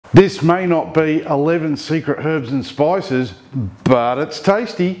This may not be 11 secret herbs and spices, but it's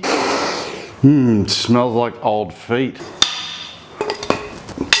tasty. It smells like old feet.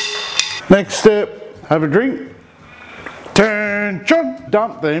 Next step, have a drink. Turn,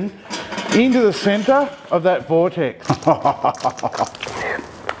 dump them into the center of that vortex.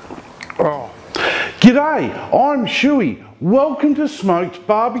 Oh. G'day, I'm Schuey. Welcome to Smoked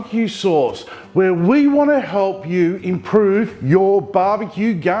Barbecue Sauce, where we want to help you improve your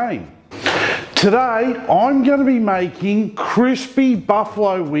barbecue game. Today, I'm going to be making crispy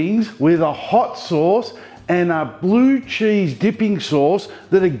buffalo wings with a hot sauce and a blue cheese dipping sauce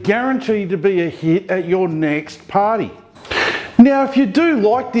that are guaranteed to be a hit at your next party. Now, if you do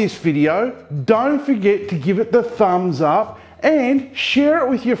like this video, don't forget to give it the thumbs up and share it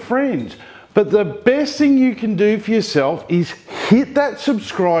with your friends. But the best thing you can do for yourself is hit that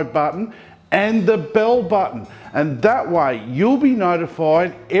subscribe button and the bell button. And that way you'll be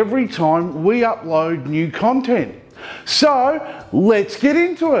notified every time we upload new content. So let's get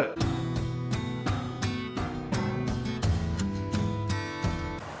into it.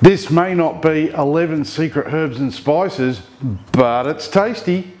 This may not be 11 secret herbs and spices, but it's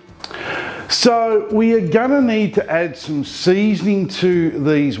tasty. So we are gonna need to add some seasoning to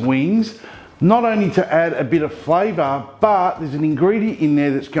these wings, not only to add a bit of flavor, but there's an ingredient in there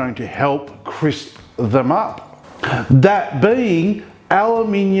that's going to help crisp them up. That being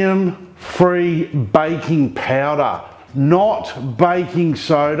aluminium-free baking powder, not baking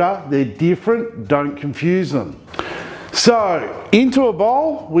soda. They're different, don't confuse them. So into a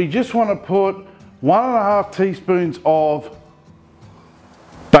bowl, we just want to put 1.5 teaspoons of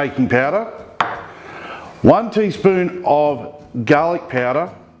baking powder, 1 teaspoon of garlic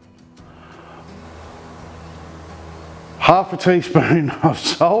powder, 1/2 teaspoon of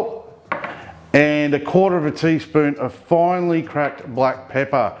salt, and 1/4 teaspoon of finely cracked black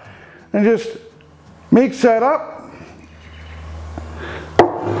pepper. And just mix that up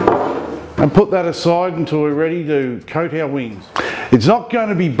and put that aside until we're ready to coat our wings. It's not going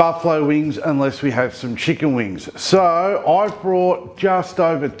to be buffalo wings unless we have some chicken wings. So I've brought just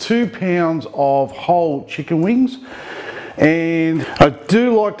over 2 pounds of whole chicken wings. And I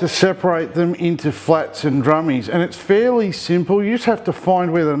do like to separate them into flats and drummies, and it's fairly simple. You just have to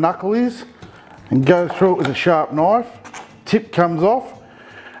find where the knuckle is and go through it with a sharp knife. Tip comes off,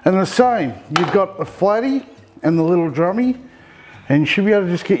 and the same, you've got the flatty and the little drummy, and you should be able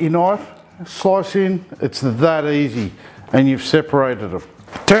to just get your knife, slice in. It's that easy, and you've separated them.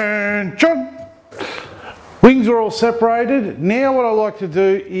 Turn, John. Wings are all separated. Now what I like to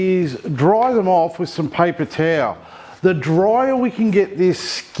do is dry them off with some paper towel. The drier we can get this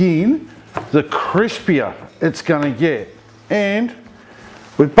skin, the crispier it's going to get. And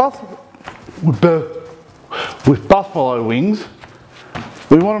with buffalo wings,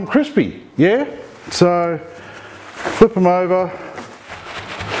 we want them crispy, yeah? So flip them over,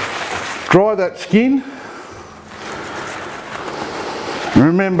 dry that skin.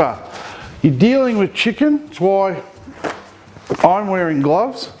 Remember, you're dealing with chicken, that's why I'm wearing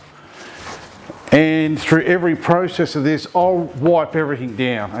gloves. And through every process of this, I'll wipe everything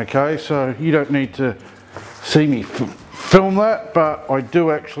down, okay? So you don't need to see me film that, but I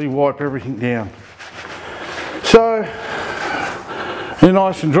do actually wipe everything down. So, they're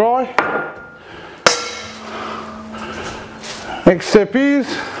nice and dry. Next step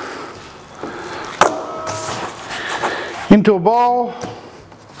is, into a bowl,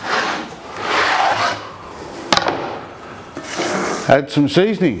 add some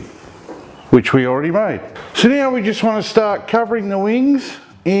seasoning, which we already made. So now we just want to start covering the wings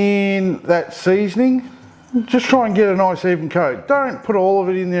in that seasoning. Just try and get a nice even coat. Don't put all of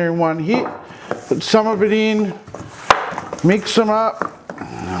it in there in one hit. Put some of it in, mix them up.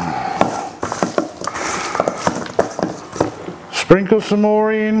 Sprinkle some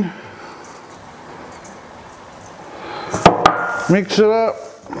more in. Mix it up.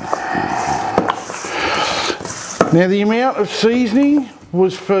 Now the amount of seasoning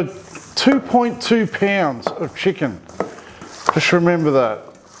was for 2.2 pounds of chicken. Just remember that.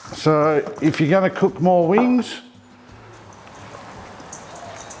 So if you're going to cook more wings,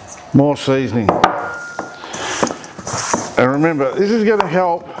 more seasoning. And remember, this is going to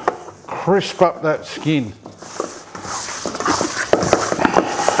help crisp up that skin.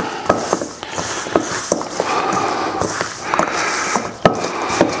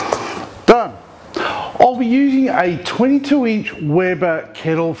 Done. I'll be using a 22-inch Weber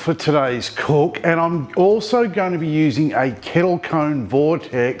Kettle for today's cook, and I'm also going to be using a kettle cone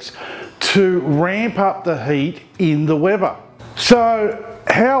Vortex to ramp up the heat in the Weber. So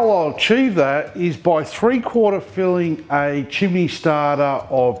how I'll achieve that is by 3/4 filling a chimney starter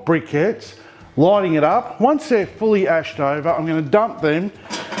of briquettes, lighting it up. Once they're fully ashed over, I'm going to dump them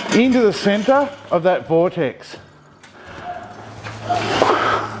into the centre of that vortex.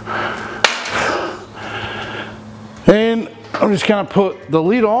 And I'm just going to put the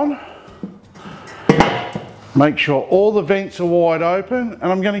lid on, make sure all the vents are wide open, and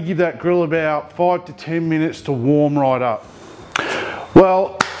I'm going to give that grill about 5 to 10 minutes to warm right up.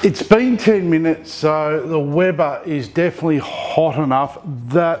 Well, it's been 10 minutes, so the Weber is definitely hot enough.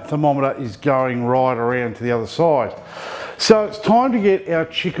 That thermometer is going right around to the other side. So it's time to get our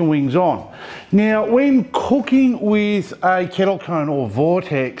chicken wings on. Now, when cooking with a kettle cone or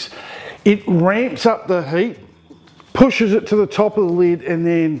vortex, it ramps up the heat, pushes it to the top of the lid, and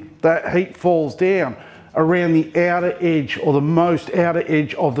then that heat falls down around the outer edge or the most outer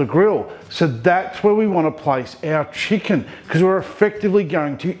edge of the grill. So that's where we want to place our chicken, because we're effectively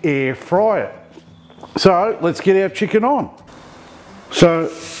going to air fry it. So let's get our chicken on. So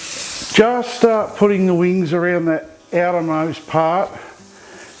just start putting the wings around that outermost part.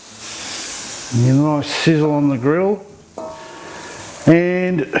 And a nice sizzle on the grill.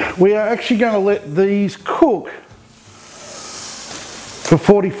 And we are actually going to let these cook for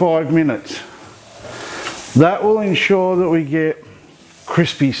 45 minutes. That will ensure that we get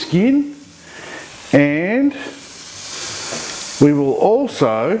crispy skin, and we will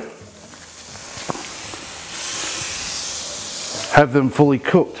also have them fully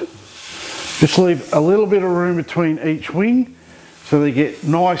cooked. Just leave a little bit of room between each wing so they get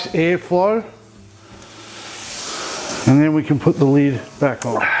nice airflow, and then we can put the lid back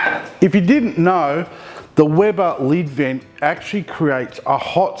on. If you didn't know, the Weber lid vent actually creates a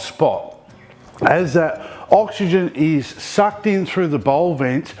hot spot as that oxygen is sucked in through the bowl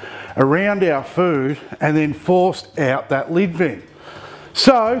vents around our food and then forced out that lid vent.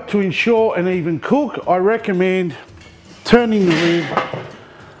 So to ensure an even cook, I recommend turning the lid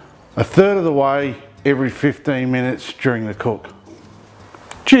a third of the way every 15 minutes during the cook.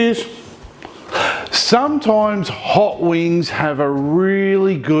 Cheers. Sometimes hot wings have a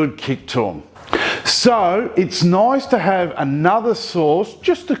really good kick to them. So it's nice to have another sauce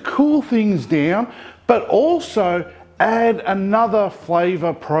just to cool things down, but also add another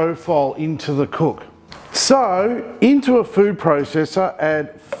flavour profile into the cook. So into a food processor,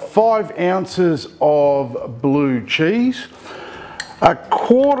 add 5 ounces of blue cheese,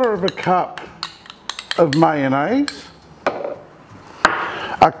 1/4 cup of mayonnaise,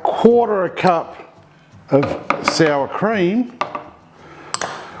 1/4 cup of sour cream,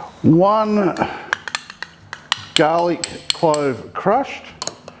 1 garlic clove crushed,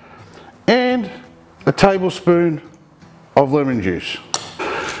 and a tablespoon of lemon juice.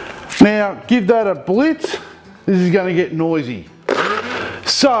 Now give that a blitz. This is going to get noisy.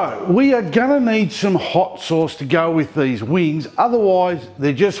 So we are going to need some hot sauce to go with these wings, otherwise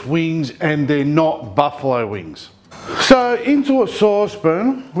they're just wings and they're not buffalo wings. So into a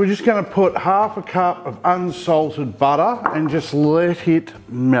saucepan, we're just going to put 1/2 cup of unsalted butter and just let it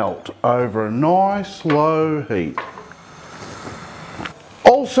melt over a nice low heat.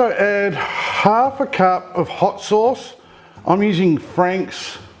 Also add 1/2 cup of hot sauce. I'm using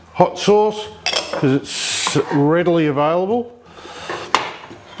Frank's hot sauce because it's readily available.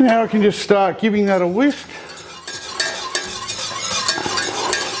 Now I can just start giving that a whisk.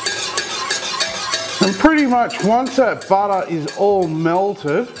 And pretty much once that butter is all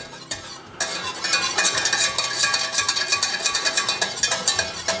melted,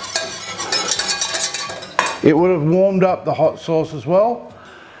 it would have warmed up the hot sauce as well.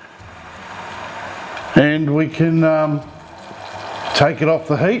 And we can take it off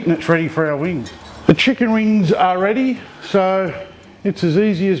the heat and it's ready for our wings. The chicken wings are ready, so it's as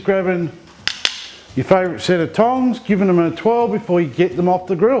easy as grabbing your favourite set of tongs, giving them a twirl before you get them off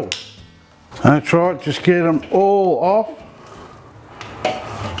the grill. That's right, just get them all off.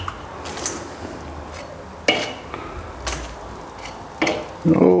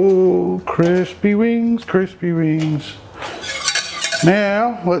 Oh, crispy wings, crispy wings.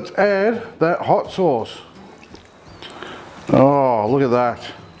 Now let's add that hot sauce. Oh, look at that.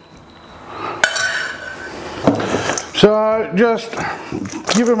 So just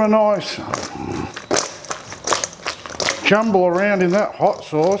give them a nice jumble around in that hot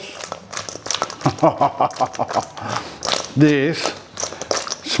sauce. This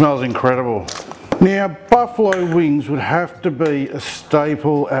smells incredible. Now, buffalo wings would have to be a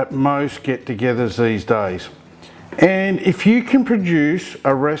staple at most get-togethers these days. And if you can produce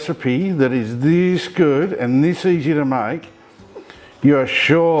a recipe that is this good and this easy to make, you are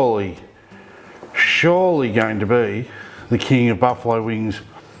surely going to be the king of buffalo wings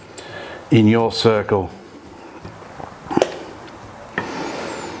in your circle.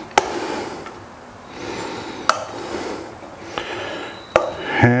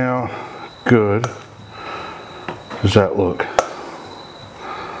 How good does that look?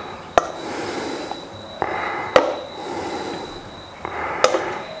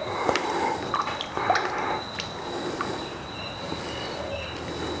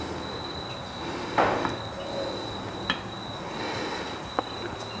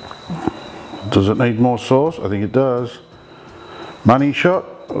 Does it need more sauce? I think it does. Money shot.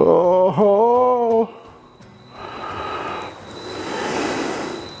 Oh,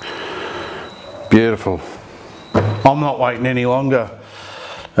 beautiful. I'm not waiting any longer.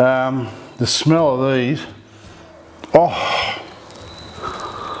 The smell of these. Oh.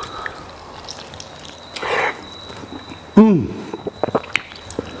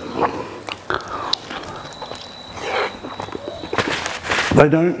 They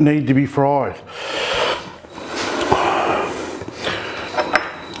don't need to be fried.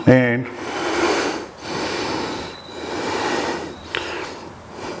 And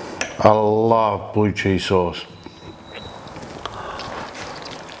I love blue cheese sauce.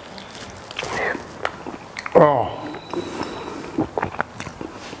 Oh,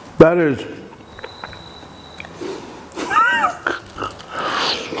 that is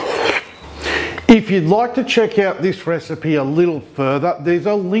If you'd like to check out this recipe a little further, there's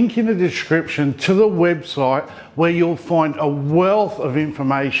a link in the description to the website where you'll find a wealth of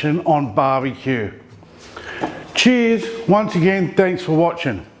information on barbecue. Cheers, once again, thanks for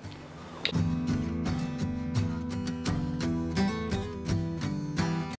watching.